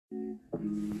Let's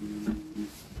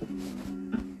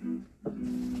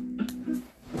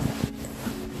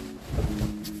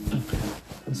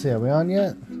see, are we on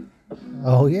yet?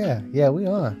 Oh yeah, we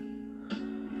on.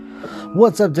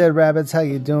 What's up, Dead Rabbits? How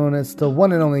you doing? It's the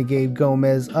one and only Gabe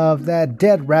Gomez of that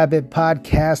Dead Rabbit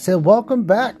podcast, and welcome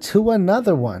back to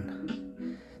another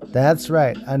one. That's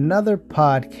right, another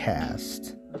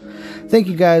podcast. Thank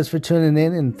you guys for tuning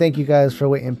in, and thank you guys for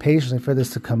waiting patiently for this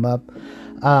to come up.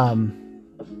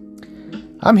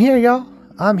 I'm here, y'all.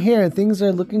 I'm here, and things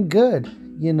are looking good.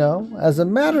 You know, as a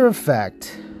matter of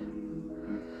fact,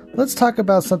 let's talk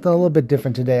about something a little bit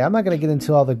different today. I'm not going to get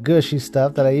into all the gushy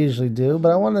stuff that I usually do,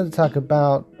 but I wanted to talk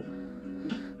about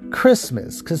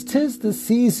Christmas, because 'tis the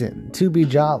season to be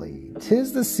jolly.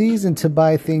 'Tis the season to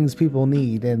buy things people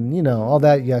need, and, you know, all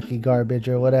that yucky garbage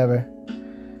or whatever.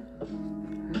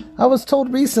 I was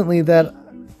told recently that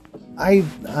I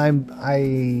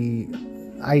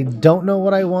don't know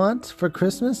what I want for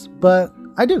Christmas, but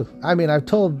I do. I mean, I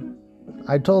told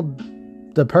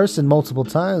the person multiple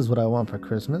times what I want for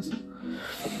Christmas,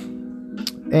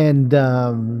 and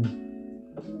on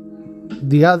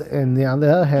the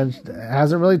other hand,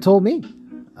 hasn't really told me.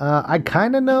 I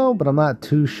kind of know, but I'm not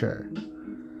too sure.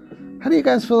 How do you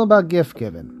guys feel about gift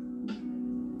giving?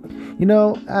 You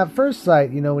know, at first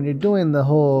sight, you know, when you're doing the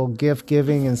whole gift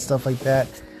giving and stuff like that,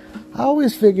 I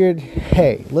always figured,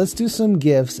 hey, let's do some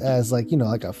gifts as like, you know,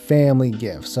 like a family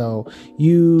gift. So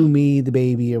you, me, the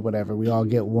baby, or whatever, we all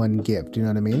get one gift. You know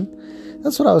what I mean?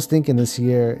 That's what I was thinking this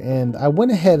year. And I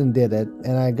went ahead and did it.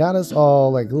 And I got us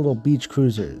all like little beach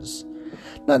cruisers.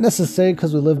 Not necessarily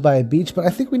because we live by a beach, but I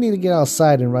think we need to get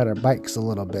outside and ride our bikes a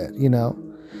little bit, you know?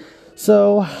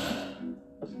 So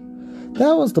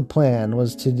that was the plan,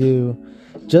 was to do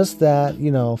just that,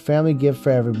 you know, family gift for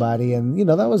everybody. And, you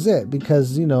know, that was it,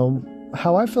 because, you know,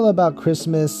 how I feel about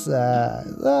Christmas, you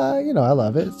know, I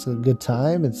love it. It's a good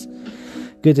time. It's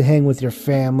good to hang with your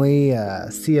family,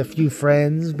 see a few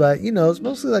friends, but, you know, it's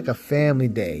mostly like a family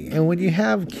day. And when you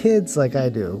have kids like I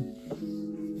do,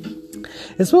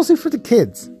 it's mostly for the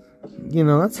kids. You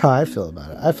know, that's how I feel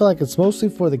about it. I feel like it's mostly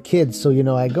for the kids. So, you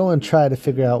know, I go and try to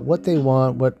figure out what they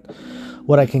want, what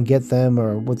I can get them,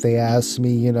 or what they ask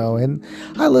me, you know, and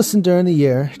I listen during the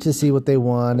year to see what they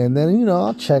want, and then, you know,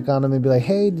 I'll check on them and be like,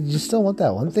 hey, did you still want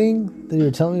that one thing that you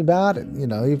were telling me about? And, you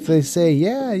know, if they say,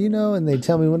 yeah, you know, and they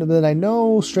tell me what, then I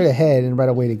know straight ahead and right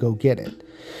away to go get it.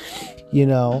 You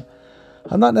know,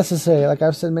 I'm not necessarily, like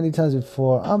I've said many times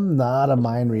before, I'm not a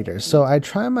mind reader, so I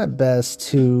try my best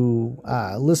to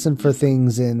listen for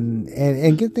things and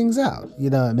get things out, you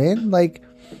know what I mean? Like,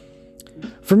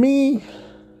 for me,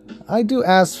 I do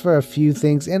ask for a few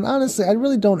things, and honestly, I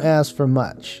really don't ask for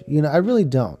much. You know, I really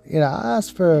don't. You know, I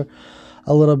ask for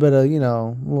a little bit of, you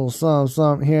know, a little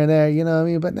something here and there, you know what I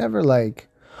mean? But never like,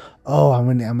 oh, I'm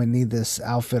gonna need this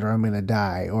outfit or I'm gonna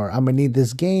die, or I'm gonna need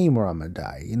this game or I'm gonna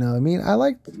die. You know what I mean?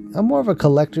 I'm more of a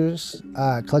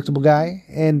collectible guy,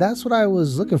 and that's what I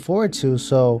was looking forward to.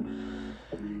 So,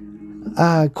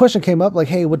 question came up like,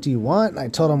 hey, what do you want? And I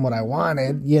told them what I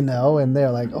wanted, you know, and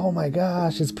they're like, oh my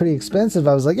gosh, it's pretty expensive.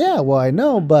 I was like, yeah, well, I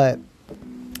know, but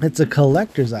it's a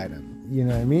collector's item. You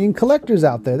know what I mean? Collectors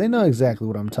out there, they know exactly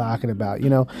what I'm talking about. You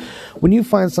know, when you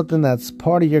find something that's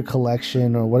part of your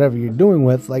collection or whatever you're doing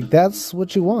with, like, that's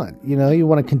what you want. You know, you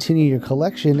want to continue your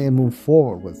collection and move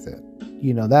forward with it.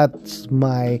 You know, that's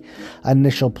my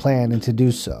initial plan, and to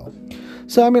do so.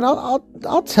 So, I mean,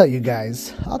 I'll tell you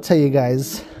guys.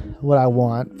 What I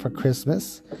want for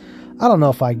Christmas. I don't know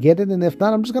if I get it, and if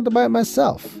not, I'm just going to buy it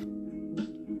myself.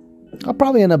 I'll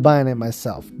probably end up buying it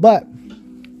myself. But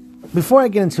before I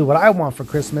get into what I want for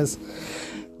Christmas,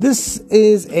 this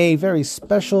is a very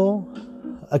special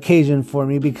occasion for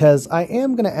me, because I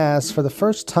am going to ask for the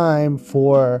first time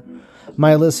for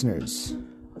my listeners,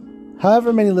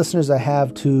 however many listeners I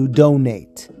have, to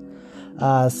donate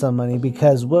some money,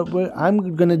 because what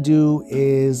I'm going to do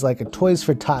is like a Toys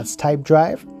for Tots type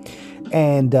drive.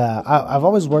 And I've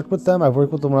always worked with them. I've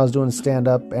worked with them when I was doing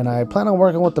stand-up, and I plan on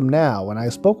working with them now. And I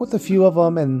spoke with a few of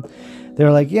them, and they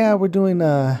were like, yeah, we're doing,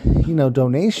 you know,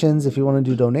 donations, if you want to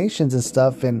do donations and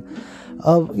stuff. And,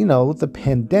 you know, with the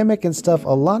pandemic and stuff,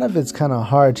 a lot of it's kind of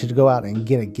hard to go out and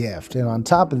get a gift. And on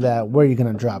top of that, where are you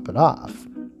going to drop it off?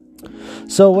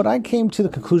 So what I came to the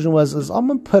conclusion was I'm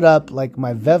going to put up like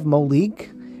my Venmo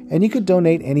link, and you could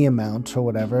donate any amount or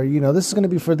whatever. You know, this is going to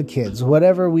be for the kids.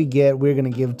 Whatever we get, we're going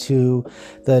to give to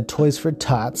the Toys for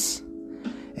Tots.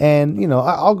 And, you know,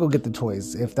 I'll go get the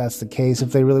toys if that's the case,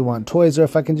 if they really want toys, or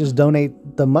if I can just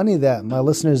donate the money that my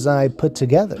listeners and I put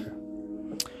together.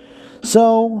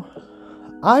 So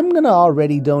I'm going to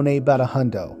already donate about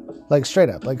 $100, like straight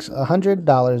up, like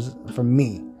 $100 from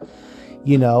me.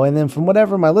 and then from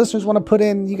whatever my listeners want to put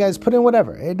in, you guys put in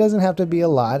whatever. It doesn't have to be a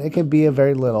lot. It can be a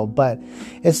very little, but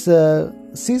it's the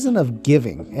season of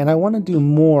giving, and I want to do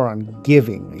more on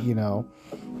giving,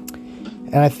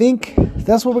 and I think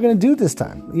that's what we're going to do this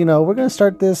time. We're going to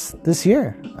start this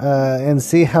year, and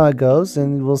see how it goes,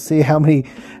 and we'll see how many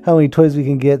toys we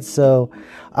can get. So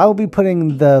I will be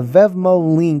putting the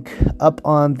Vevmo link up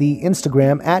on the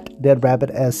Instagram at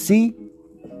DeadRabbitSC.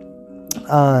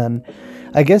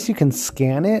 I guess you can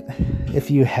scan it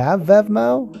if you have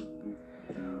Vevmo,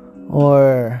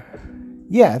 or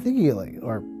I think you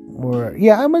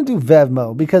I'm going to do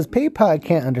Vevmo because PayPal I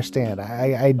can't understand.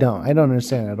 I don't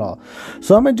understand it at all.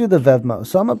 So I'm going to do the Vevmo.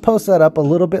 So I'm going to post that up a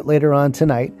little bit later on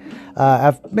tonight.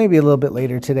 Maybe a little bit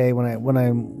later today when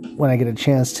I get a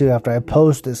chance to, after I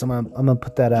post this, I'm going to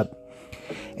put that up.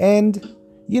 And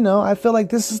I feel like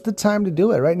this is the time to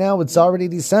do it. Right now, it's already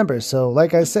December. So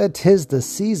like I said, 'tis the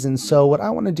season. So what I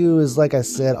want to do is, like I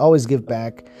said, always give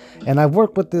back. And I've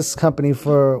worked with this company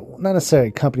for, not necessarily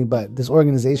a company, but this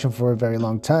organization for a very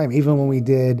long time. Even when we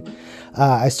did,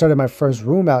 I started my first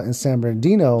room out in San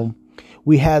Bernardino,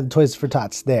 we had Toys for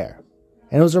Tots there.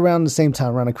 And it was around the same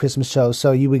time, around a Christmas show.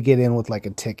 So you would get in with like a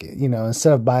ticket.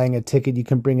 Instead of buying a ticket, you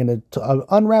can bring in an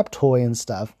unwrapped toy and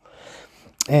stuff.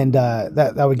 And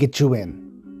that would get you in.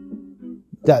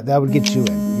 That would get you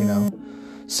in,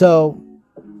 So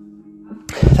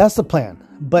that's the plan.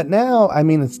 But now,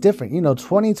 it's different.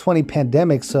 2020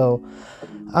 pandemic, so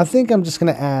I think I'm just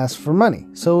going to ask for money.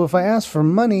 So if I ask for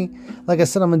money, like I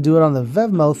said, I'm going to do it on the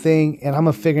Vevmo thing, and I'm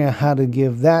going to figure out how to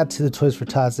give that to the Toys for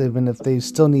Tots, even if they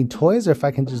still need toys, or if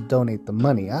I can just donate the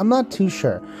money. I'm not too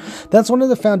sure. That's one of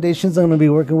the foundations I'm going to be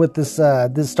working with this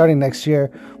starting next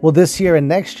year. Well, this year and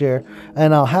next year.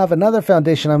 And I'll have another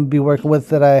foundation I'm going to be working with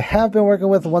that I have been working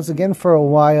with once again for a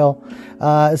while.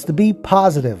 It's the Be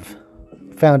Positive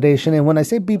Foundation. And when I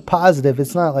say be positive,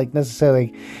 it's not like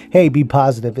necessarily, hey, be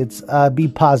positive. It's be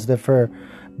positive for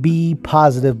B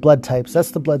positive blood types.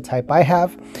 That's the blood type I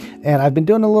have, and I've been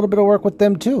doing a little bit of work with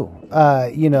them too,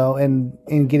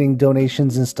 and getting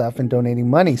donations and stuff and donating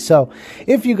money. So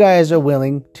if you guys are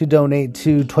willing to donate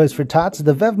to Toys for Tots,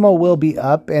 the Vevmo will be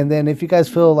up. And then if you guys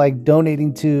feel like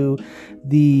donating to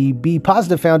the Be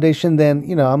Positive Foundation, then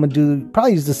I'm gonna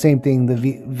probably use the same thing, the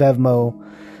Vevmo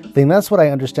thing. That's what I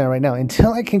understand right now,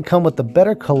 until I can come with a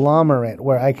better conglomerate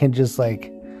where I can just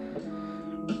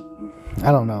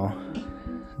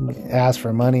ask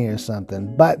for money or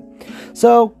something. But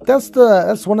so that's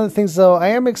one of the things, though. I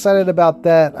am excited about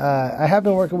that. I have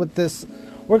been working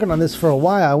on this for a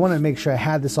while. I want to make sure I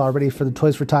had this already for the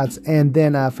Toys for Tots, and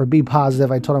then for Be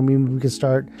Positive, I told them we could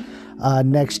start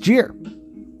next year.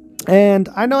 And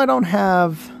I know I don't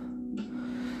have,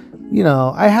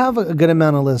 I have a good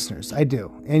amount of listeners. I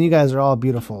do. And you guys are all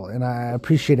beautiful, and I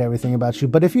appreciate everything about you.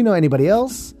 But if you know anybody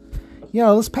else,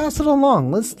 let's pass it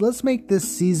along. Let's make this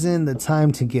season the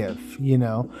time to give,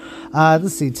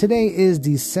 Let's see. Today is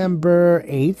December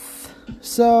 8th.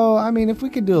 So, if we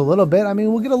could do a little bit,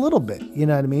 we'll get a little bit, you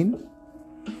know what I mean?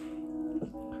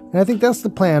 And I think that's the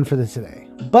plan for today.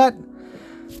 But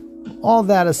all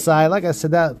that aside, like I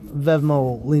said, that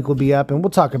Vevmo link will be up, and we'll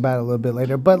talk about it a little bit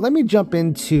later. But let me jump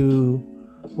into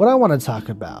what I want to talk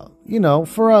about,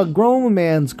 for a grown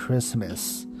man's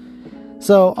Christmas.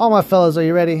 So, all my fellas, are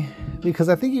you ready? Because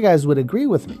I think you guys would agree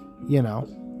with me,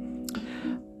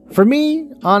 For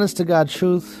me, honest to God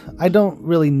truth, I don't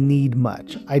really need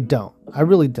much. I don't. I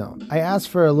really don't. I ask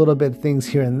for a little bit of things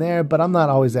here and there, but I'm not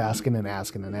always asking and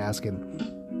asking and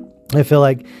asking. I feel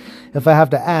like if I have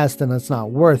to ask, then it's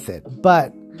not worth it.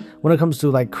 But when it comes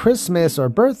to like Christmas or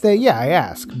birthday, yeah, I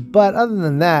ask. But other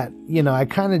than that, I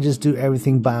kind of just do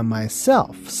everything by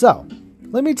myself. So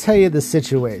let me tell you the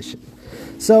situation.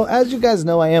 So as you guys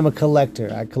know, I am a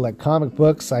collector. I collect comic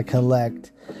books. I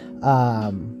collect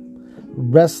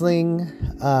wrestling,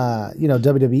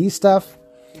 WWE stuff.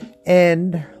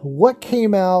 And what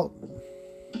came out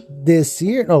this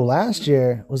year, last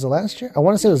year, was it last year? I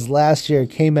want to say it was last year,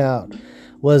 came out,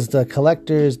 was the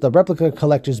replica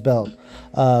collector's belt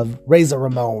of Razor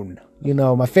Ramon,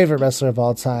 my favorite wrestler of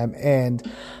all time. And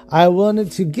I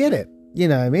wanted to get it, you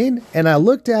know what I mean? And I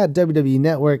looked at WWE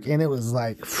Network, and it was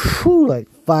like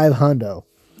 $500.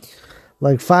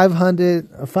 Like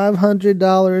 $500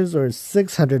 or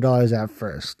 $600 at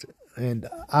first. And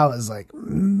I was like,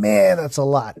 man, that's a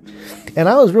lot. And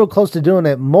I was real close to doing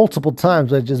it multiple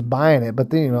times, like just buying it.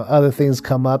 But then, other things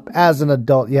come up. As an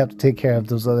adult, you have to take care of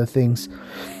those other things.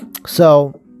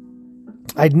 So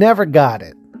I never got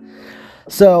it.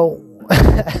 So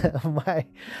my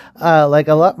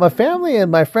family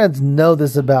and my friends know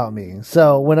this about me.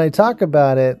 So when I talk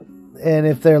about it, and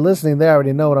if they're listening, they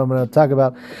already know what I'm going to talk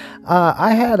about.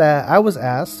 I was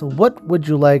asked, what would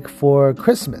you like for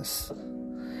Christmas?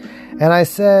 And I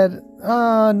said,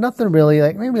 nothing really,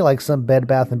 like maybe like some Bed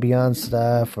Bath & Beyond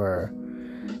stuff,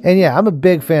 and yeah, I'm a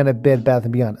big fan of Bed Bath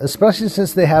 & Beyond, especially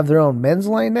since they have their own men's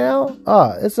line now.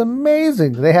 Oh, it's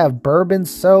amazing. They have bourbon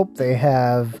soap. They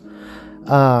have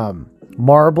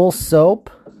marble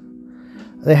soap.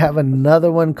 They have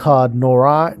another one called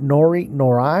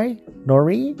Nori.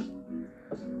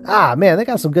 Ah, man, they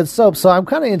got some good soap. So I'm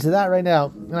kind of into that right now.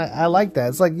 And I like that.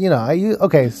 It's like,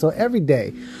 so every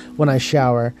day when I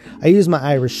shower, I use my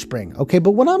Irish Spring. Okay,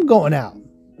 but when I'm going out,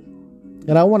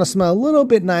 and I want to smell a little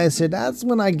bit nicer, that's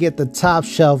when I get the top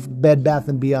shelf Bed Bath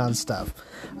 & Beyond stuff.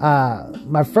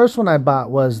 My first one I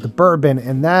bought was the bourbon,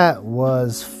 and that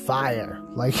was fire.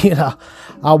 Like,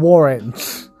 I wore it. And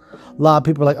a lot of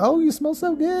people are like, oh, you smell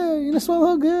so good. You smell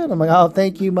so good. I'm like, oh,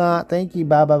 thank you, Ma. Thank you,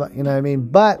 blah, blah, blah. You know what I mean?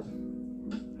 But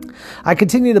I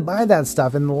continue to buy that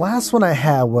stuff. And the last one I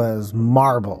had was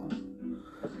marble.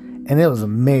 And it was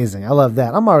amazing. I love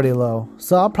that. I'm already low,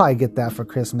 so I'll probably get that for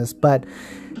Christmas. But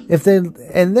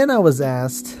and then I was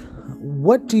asked,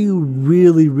 what do you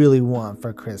really, really want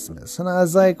for Christmas? And I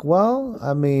was like, well,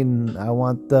 I mean, I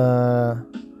want the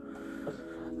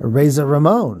Razor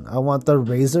Ramon. I want the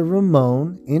Razor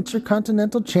Ramon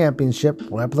Intercontinental Championship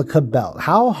replica belt.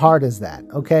 How hard is that?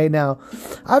 Okay, now,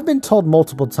 I've been told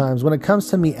multiple times when it comes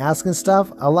to me asking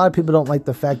stuff, a lot of people don't like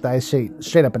the fact that I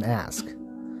straight up and ask.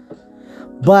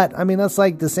 But, I mean, that's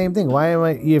like the same thing.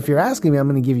 If you're asking me, I'm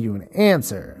going to give you an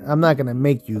answer. I'm not going to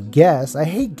make you guess. I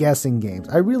hate guessing games.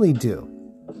 I really do.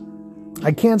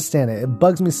 I can't stand it. It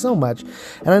bugs me so much.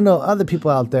 And I know other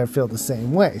people out there feel the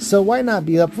same way. So why not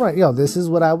be upfront? This is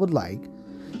what I would like.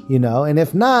 And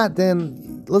if not,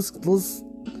 then let's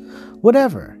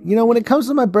whatever. When it comes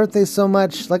to my birthday so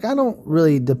much, like I don't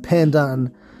really depend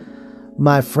on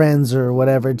my friends or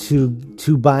whatever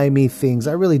to buy me things.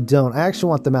 I really don't. I actually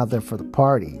want them out there for the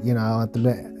party. I want them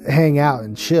to hang out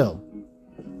and chill,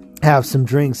 have some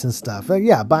drinks and stuff.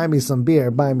 Yeah, buy me some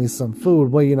beer, buy me some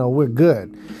food. Well, we're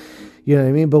good. You know what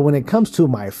I mean? But when it comes to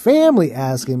my family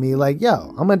asking me, like,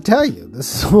 yo, I'm going to tell you,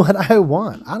 this is what I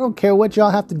want. I don't care what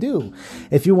y'all have to do.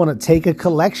 If you want to take a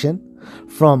collection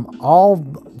from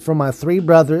my three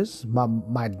brothers,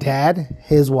 my dad,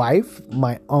 his wife,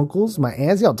 my uncles, my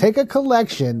aunts, take a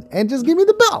collection and just give me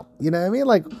the belt. You know what I mean?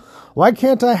 Like, why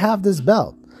can't I have this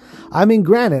belt? I mean,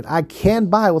 granted, I can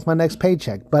buy it with my next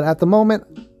paycheck, but at the moment,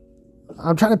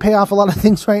 I'm trying to pay off a lot of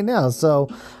things right now, so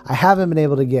I haven't been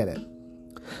able to get it.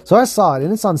 So I saw it,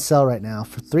 and it's on sale right now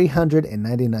for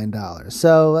 $399.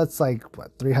 So that's like,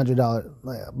 what,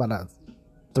 $300, about a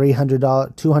 $300,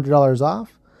 $200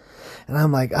 off? And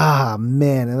I'm like,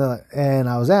 man. And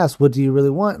I was asked, what do you really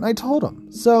want? And I told them.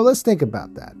 So let's think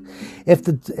about that. If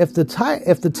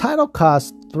the title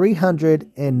costs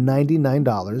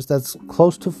 $399, that's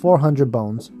close to 400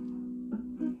 bones.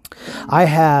 I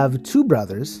have two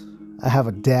brothers. I have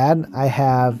a dad. I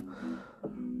have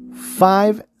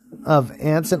 5 of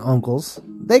aunts and uncles.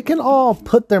 They can all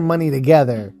put their money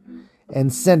together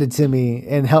and send it to me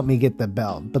and help me get the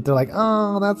belt. But they're like,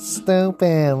 oh, that's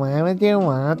stupid. Why would you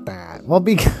want that? Well,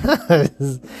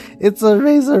 because it's a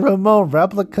Razor Ramon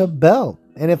replica belt.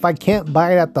 And if I can't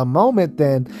buy it at the moment,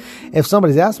 then if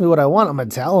somebody's asked me what I want, I'm going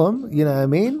to tell them. You know what I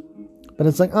mean? But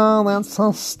it's like, oh, that's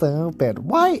so stupid.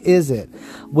 Why is it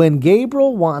when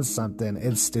Gabriel wants something,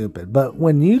 it's stupid? But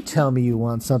when you tell me you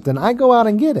want something, I go out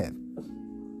and get it.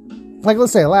 Like,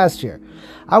 let's say last year,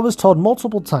 I was told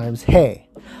multiple times, hey,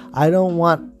 I don't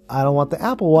want the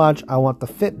Apple Watch. I want the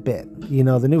Fitbit,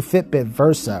 the new Fitbit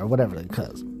Versa or whatever it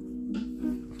is.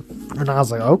 And I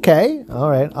was like, okay,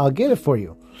 all right, I'll get it for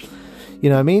you. You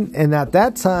know what I mean? And at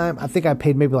that time, I think I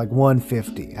paid maybe like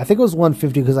 $150. I think it was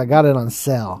 $150 because I got it on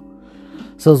sale.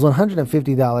 So it was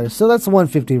 $150. So that's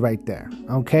 $150 right there.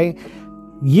 Okay.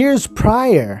 Years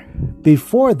prior,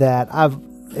 before that,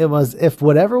 if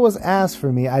whatever was asked for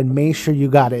me, I'd make sure you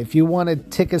got it. If you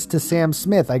wanted tickets to Sam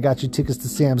Smith, I got you tickets to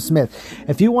Sam Smith.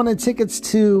 If you wanted tickets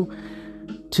to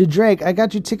Drake, I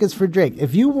got you tickets for Drake.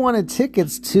 If you wanted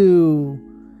tickets to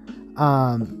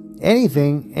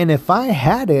anything, and if I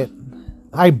had it,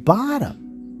 I bought them.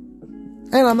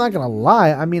 And I'm not gonna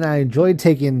lie, I mean, I enjoyed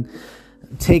taking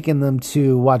them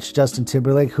to watch Justin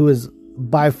Timberlake, who is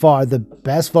by far the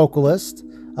best vocalist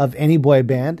of any boy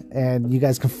band, and you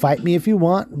guys can fight me if you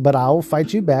want, but I will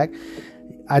fight you back.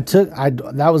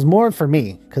 That was more for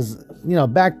me, because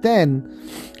back then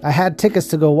I had tickets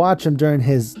to go watch him during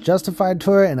his Justified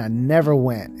tour, and I never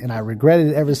went, and I regretted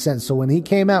it ever since. So when he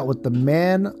came out with the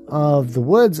Man of the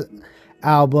Woods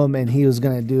album and he was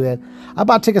gonna do it, I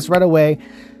bought tickets right away.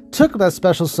 took that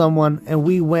special someone and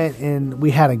we went and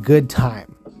we had a good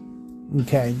time.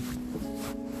 Okay.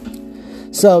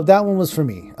 So that one was for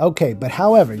me. Okay, but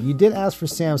however, you did ask for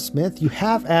Sam Smith. You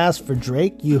have asked for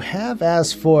Drake. You have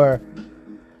asked for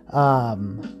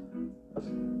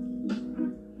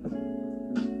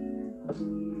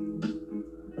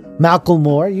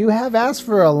Macklemore. You have asked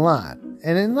for a lot.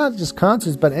 And it's not just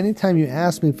concerts, but anytime you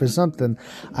ask me for something,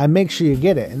 I make sure you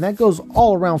get it. And that goes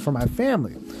all around for my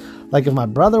family. Like if my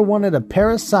brother wanted a pair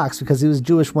of socks because he was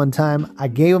Jewish one time, I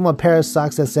gave him a pair of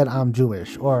socks that said I'm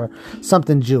Jewish or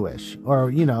something Jewish. Or,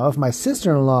 you know, if my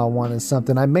sister-in-law wanted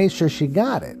something, I made sure she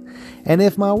got it. And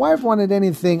if my wife wanted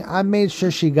anything, I made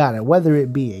sure she got it. Whether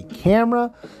it be a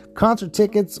camera, concert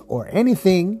tickets, or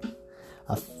anything,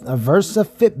 a Versa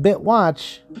Fitbit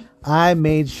watch, I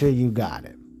made sure you got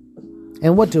it.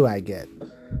 And what do I get?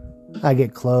 I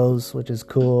get clothes, which is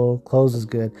cool. Clothes is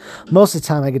good. Most of the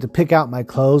time I get to pick out my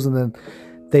clothes and then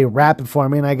they wrap it for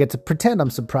me and I get to pretend I'm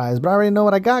surprised. But I already know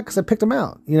what I got because I picked them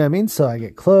out. You know what I mean? So I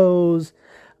get clothes.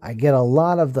 I get a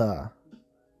lot of the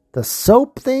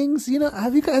soap things. You know,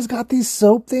 have you guys got these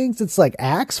soap things? It's like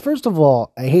Axe. First of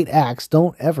all, I hate Axe.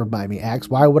 Don't ever buy me Axe.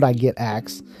 Why would I get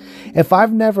Axe? If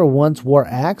I've never once wore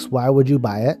Axe, why would you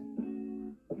buy it?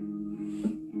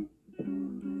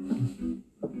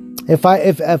 If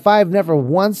I've never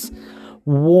once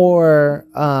wore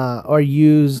or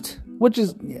used, which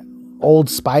is Old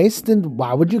Spice, then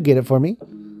why would you get it for me?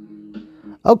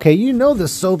 Okay, you know the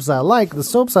soaps I like. The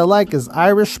soaps I like is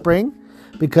Irish Spring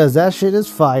because that shit is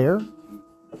fire.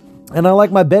 And I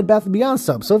like my Bed Bath & Beyond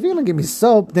soap. So if you're going to give me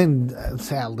soap, then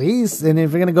at least, and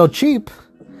if you're going to go cheap,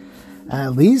 at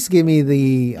least give me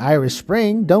the Irish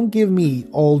Spring. Don't give me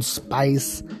Old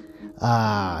Spice,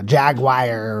 Jaguar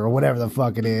or whatever the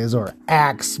fuck it is, or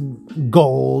Axe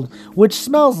Gold, which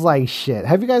smells like shit.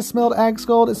 Have you guys smelled Axe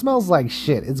Gold? It smells like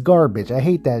shit. It's garbage. I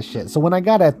hate that shit. So when I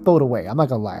got it, I throw it away. I'm not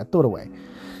gonna lie, I throw it away.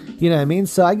 You know what I mean?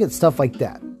 So I get stuff like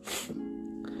that.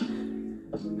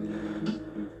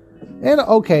 And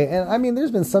okay, and I mean, there's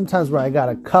been some times where I got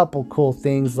a couple cool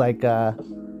things, like an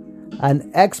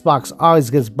Xbox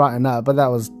always gets brought up, but that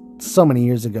was so many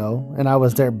years ago, and I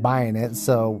was there buying it,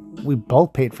 so we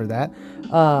both paid for that.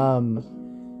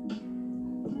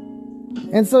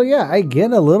 And so yeah, I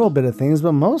get a little bit of things,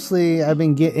 but mostly I've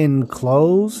been getting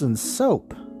clothes and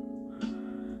soap.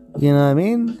 You know what I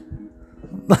mean?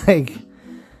 Like,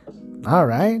 all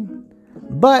right.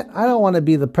 But I don't want to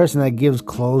be the person that gives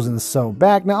clothes and soap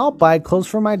back. Now, I'll buy clothes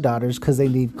for my daughters because they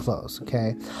need clothes,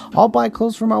 okay? I'll buy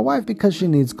clothes for my wife because she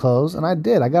needs clothes, and I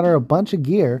did. I got her a bunch of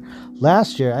gear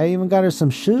last year. I even got her some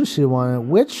shoes she wanted,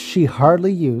 which she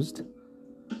hardly used.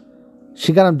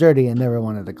 She got them dirty and never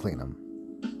wanted to clean them.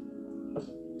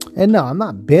 And no, I'm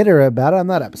not bitter about it. I'm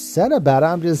not upset about it.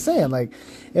 I'm just saying, like,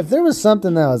 if there was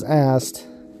something that was asked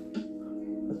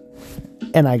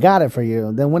and I got it for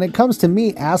you, then when it comes to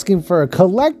me asking for a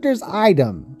collector's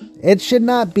item, it should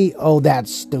not be, oh,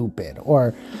 that's stupid,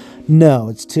 or no,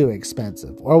 it's too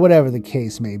expensive, or whatever the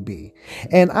case may be.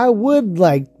 And I would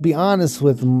be honest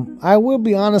with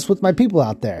my people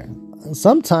out there.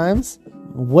 Sometimes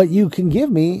what you can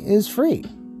give me is free.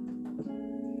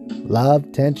 Love,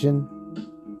 attention.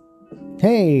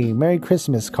 Hey, Merry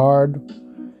Christmas card.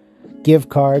 Gift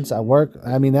cards. That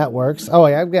works. Oh,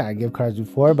 yeah, I've got gift cards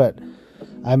before, but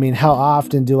I mean, how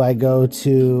often do I go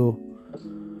to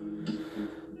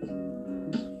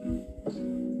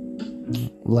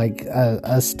like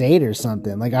a state or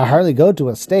something? Like, I hardly go to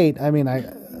a state. I mean,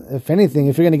 if anything,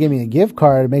 if you're going to give me a gift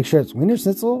card, make sure it's Wiener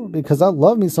Schnitzel, because I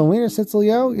love me some Wiener Schnitzel,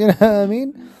 yo. You know what I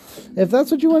mean? If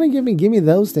that's what you want to give me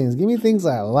those things. Give me things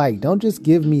I like. Don't just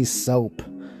give me soap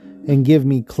and give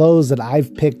me clothes that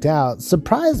I've picked out.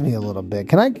 Surprise me a little bit.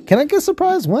 Can I get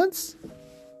surprised once?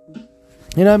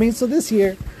 You know what I mean? So this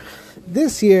year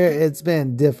it's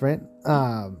been different.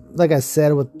 Like I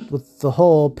said, with the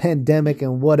whole pandemic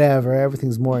and whatever,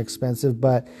 everything's more expensive.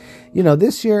 But, you know,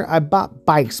 this year I bought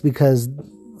bikes because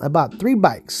I bought 3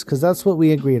 bikes because that's what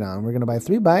we agreed on. We're going to buy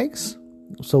 3 bikes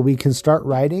so we can start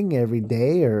riding every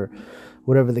day or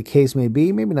whatever the case may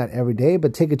be. Maybe not every day,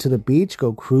 but take it to the beach,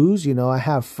 go cruise. You know, I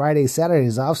have Fridays,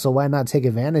 Saturdays off, so why not take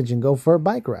advantage and go for a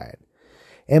bike ride?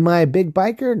 Am I a big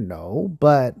biker? No,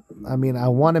 but I mean, I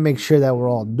want to make sure that we're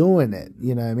all doing it.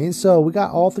 You know what I mean? So we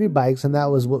got all 3 bikes, and that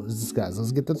was what was discussed.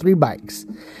 Let's get the 3 bikes,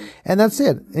 and that's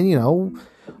it. And you know,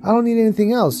 I don't need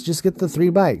anything else. Just get the 3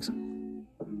 bikes.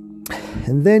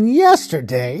 And then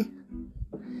yesterday,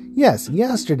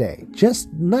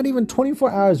 just not even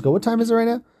 24 hours ago. What time is it right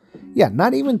now? Yeah,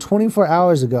 not even 24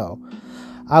 hours ago,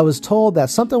 I was told that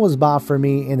something was bought for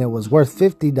me, and it was worth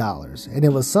 $50, and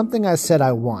it was something I said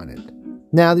I wanted.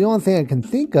 Now, the only thing I can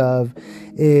think of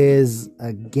is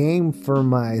a game for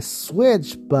my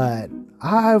Switch, but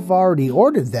I've already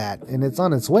ordered that and it's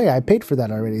on its way. I paid for that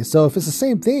already. So if it's the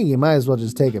same thing, you might as well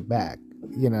just take it back.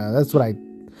 You know, that's what I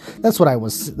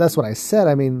said.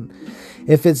 I mean,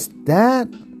 if it's that,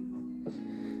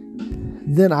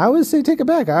 then I would say take it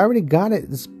back. I already got it.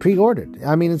 It's pre-ordered.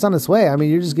 I mean, it's on its way. I mean,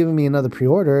 you're just giving me another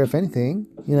pre-order, if anything,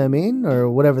 you know what I mean? Or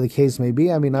whatever the case may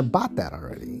be. I mean, I bought that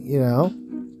already, you know?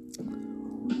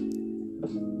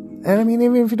 And I mean,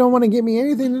 even if you don't want to give me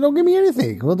anything, then don't give me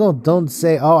anything. Well, don't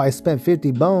say, oh, I spent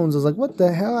 50 bones. I was like, what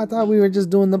the hell? I thought we were just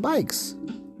doing the bikes,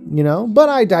 you know? But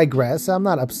I digress. I'm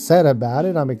not upset about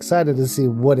it. I'm excited to see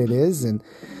what it is. And,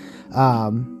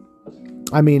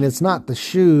 I mean, it's not the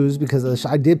shoes, because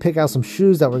I did pick out some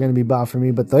shoes that were going to be bought for me,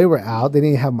 but they were out. They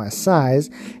didn't have my size.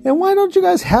 And why don't you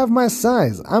guys have my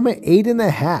size? I'm an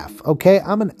 8.5. Okay.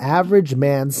 I'm an average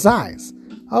man size.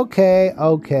 Okay.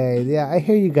 Yeah. I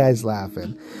hear you guys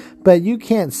laughing, but you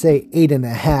can't say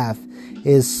 8.5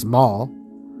 is small.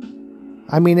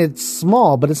 I mean, it's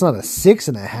small, but it's not a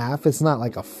 6.5. It's not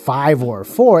like a 5 or a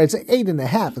 4. It's an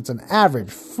 8.5. It's an average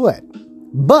foot,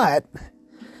 but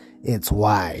it's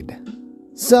wide.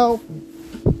 So,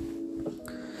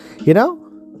 you know,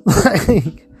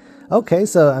 okay,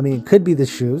 so, I mean, it could be the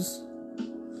shoes.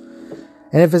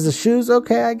 And if it's the shoes,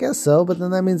 okay, I guess so. But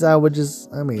then that means I would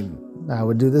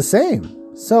do the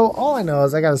same. So all I know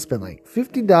is I got to spend like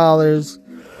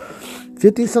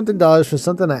 $50-something for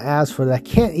something I asked for that I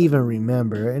can't even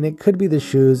remember. And it could be the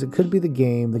shoes. It could be the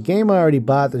game. The game I already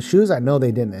bought. The shoes I know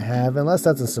they didn't have, unless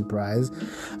that's a surprise.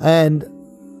 And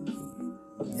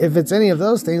if it's any of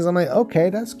those things, I'm like, okay,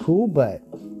 that's cool, but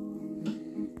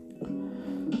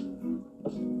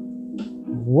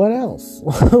what else?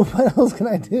 What else can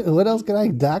I do? What else can I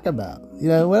talk about? You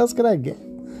know, what else can I get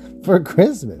for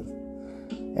Christmas?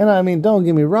 And I mean, don't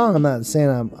get me wrong. I'm not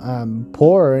saying I'm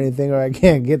poor or anything, or I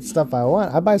can't get stuff I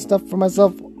want. I buy stuff for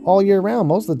myself all year round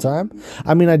most of the time.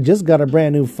 I mean, I just got a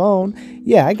brand new phone.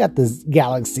 Yeah, I got this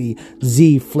Galaxy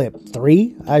Z Flip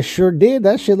 3. I sure did.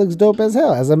 That shit looks dope as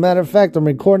hell. As a matter of fact, I'm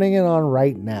recording it on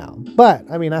right now. But,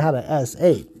 I mean, I had an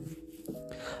S8. I'm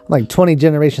like 20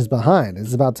 generations behind.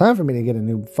 It's about time for me to get a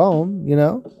new phone, you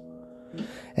know?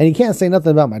 And you can't say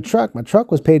nothing about my truck. My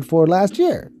truck was paid for last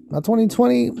year. My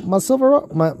 2020,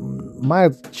 my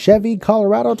Chevy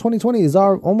Colorado 2020 is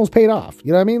almost paid off.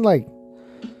 You know what I mean? Like,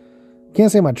 can't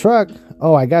say my truck,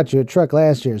 oh, I got you a truck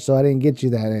last year, so I didn't get you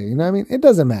that. You know what I mean? It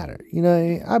doesn't matter. You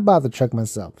know, I bought the truck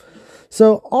myself.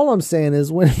 So all I'm saying is,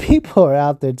 when people are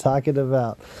out there talking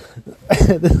about,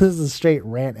 this is a straight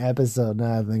rant episode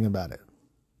now I think about it.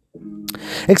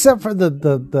 Except for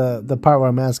the part where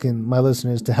I'm asking my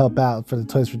listeners to help out for the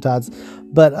Toys for Tots.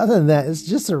 But other than that, it's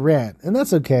just a rant. And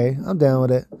that's okay. I'm down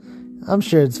with it. I'm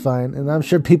sure it's fine. And I'm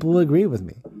sure people will agree with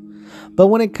me. But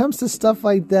when it comes to stuff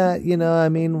like that, you know, I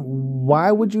mean,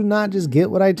 why would you not just get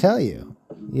what I tell you?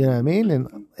 You know what I mean?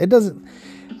 And it doesn't,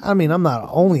 I mean, I'm not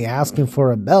only asking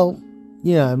for a belt,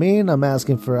 you know what I mean? I'm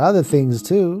asking for other things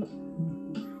too.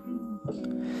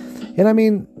 And I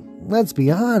mean, let's be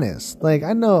honest. Like,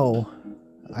 I know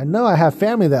I have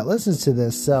family that listens to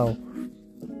this, so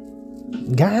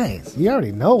guys, you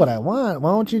already know what I want.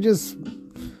 Why don't you just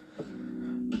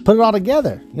put it all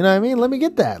together? You know what I mean? Let me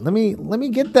get that. Let me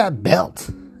get that belt.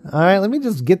 All right, let me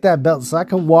just get that belt so I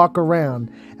can walk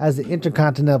around as the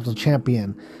Intercontinental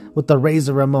Champion with the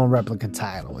Razor Ramon replica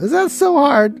title. Is that so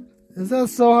hard? Is that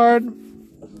so hard?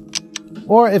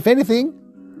 Or if anything,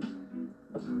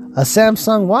 a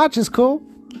Samsung watch is cool.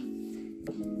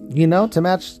 You know, get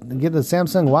the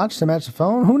Samsung watch to match the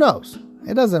phone. Who knows?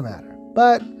 It doesn't matter.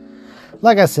 But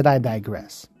like I said, I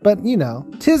digress. But you know,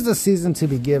 'tis the season to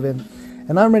be given.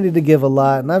 And I'm ready to give a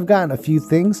lot. And I've gotten a few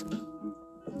things.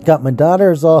 Got my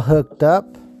daughters all hooked up.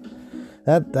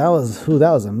 That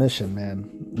was a mission, man.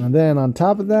 And then on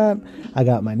top of that, I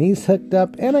got my niece hooked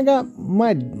up. And I got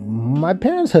my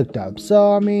parents hooked up.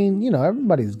 So, I mean, you know,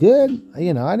 everybody's good.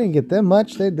 You know, I didn't get them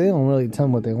much. They don't really tell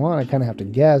me what they want. I kind of have to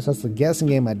guess. That's the guessing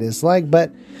game I dislike.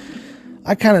 But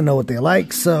I kind of know what they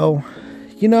like. So,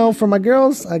 you know, for my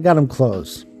girls, I got them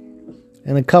clothes.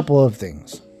 And a couple of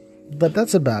things. But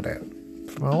that's about it.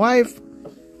 For my wife,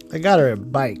 I got her a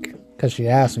bike because she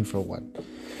asked me for one.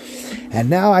 And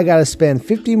now I got to spend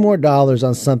 $50 more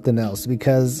on something else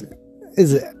because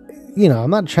I'm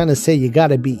not trying to say you got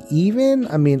to be even.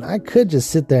 I mean, I could just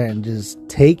sit there and just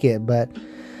take it, but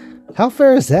how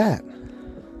fair is that?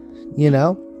 You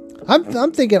know,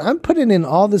 I'm thinking I'm putting in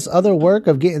all this other work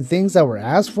of getting things that were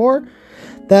asked for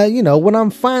that, you know, when I'm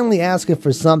finally asking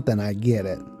for something, I get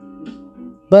it.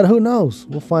 But who knows?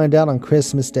 We'll find out on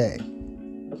Christmas Day.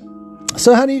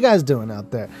 So how are you guys doing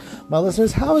out there? My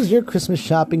listeners, how is your Christmas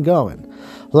shopping going?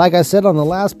 Like I said on the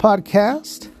last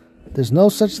podcast, there's no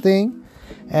such thing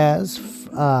as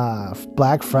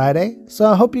Black Friday. So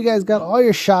I hope you guys got all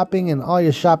your shopping and all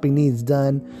your shopping needs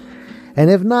done. And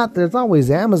if not, there's always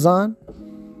Amazon.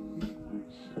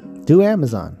 Do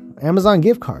Amazon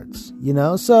gift cards,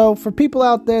 So for people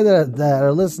out there that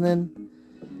are listening,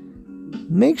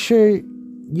 make sure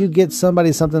you get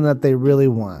somebody something that they really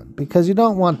want, because you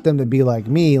don't want them to be like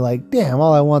me, like, damn,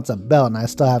 all I want's a belt and I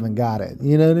still haven't got it.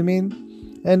 You know what I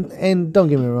mean? And don't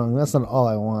get me wrong, that's not all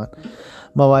I want.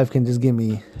 My wife can just give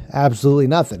me absolutely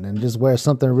nothing and just wear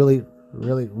something really,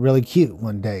 really, really cute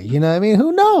one day. You know what I mean?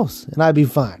 Who knows? And I'd be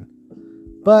fine.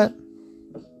 But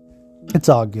it's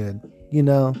all good,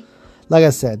 Like I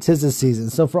said, 'tis the season.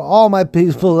 So for all my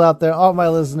people out there, all my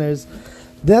listeners,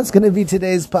 that's going to be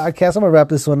today's podcast. I'm going to wrap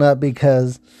this one up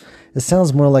because it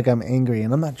sounds more like I'm angry,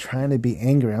 and I'm not trying to be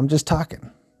angry. I'm just talking.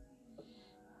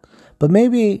 But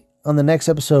maybe on the next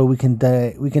episode we can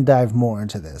dive more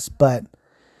into this. But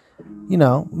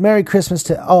Merry Christmas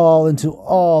to all, and to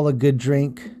all a good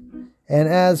drink. And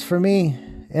as for me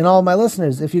and all my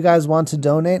listeners, if you guys want to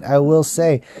donate, I will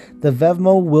say the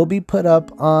Venmo will be put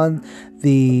up on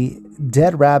the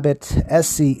Dead Rabbit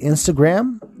SC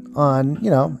Instagram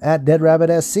on, at Dead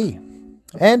Rabbit SC.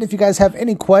 And if you guys have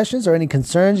any questions or any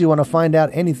concerns, you want to find out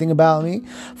anything about me,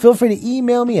 feel free to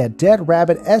email me at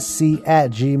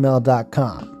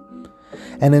deadrabbitsc@gmail.com.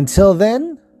 And until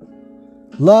then,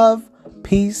 love,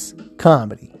 peace,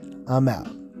 comedy. I'm out.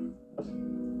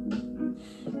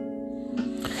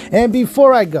 And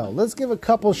before I go, let's give a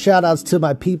couple shout outs to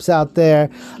my peeps out there.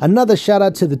 Another shout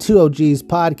out to the 2OGs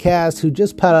podcast, who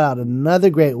just put out another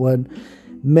great one.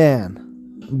 Man,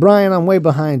 Brian, I'm way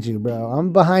behind you, bro.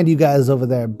 I'm behind you guys over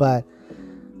there, but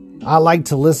I like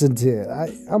to listen to.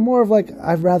 I'm more of like,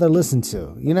 I'd rather listen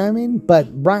to, you know what I mean?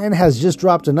 But Brian has just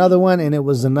dropped another one, and it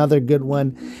was another good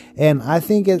one. And I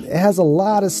think it has a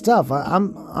lot of stuff.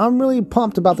 I'm really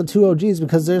pumped about the 2OGs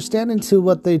because they're standing to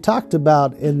what they talked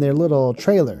about in their little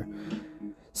trailer.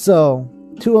 So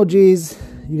 2OGs,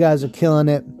 you guys are killing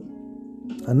it.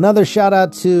 Another shout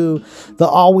out to the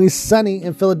Always Sunny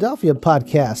in Philadelphia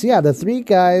podcast. Yeah, the three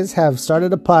guys have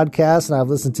started a podcast, and I've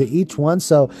listened to each one.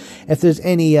 So if there's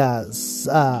any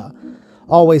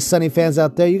Always Sunny fans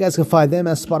out there, you guys can find them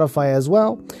at Spotify as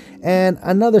well. And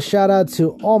another shout out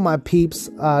to all my peeps.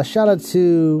 Shout out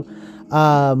to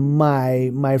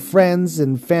my friends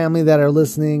and family that are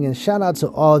listening, and shout out to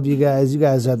all of you guys. You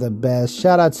guys are the best.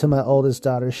 Shout out to my oldest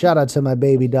daughter. Shout out to my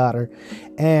baby daughter.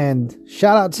 And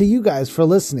shout out to you guys for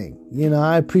listening.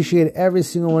 I appreciate every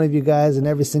single one of you guys and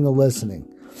every single listening.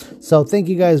 So thank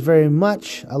you guys very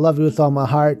much. I love you with all my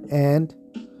heart, and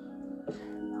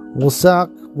we'll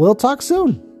talk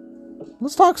soon.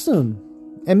 Let's talk soon.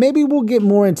 And maybe we'll get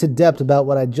more into depth about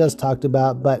what I just talked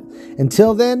about. But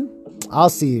until then, I'll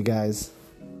see you guys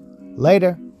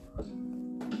later.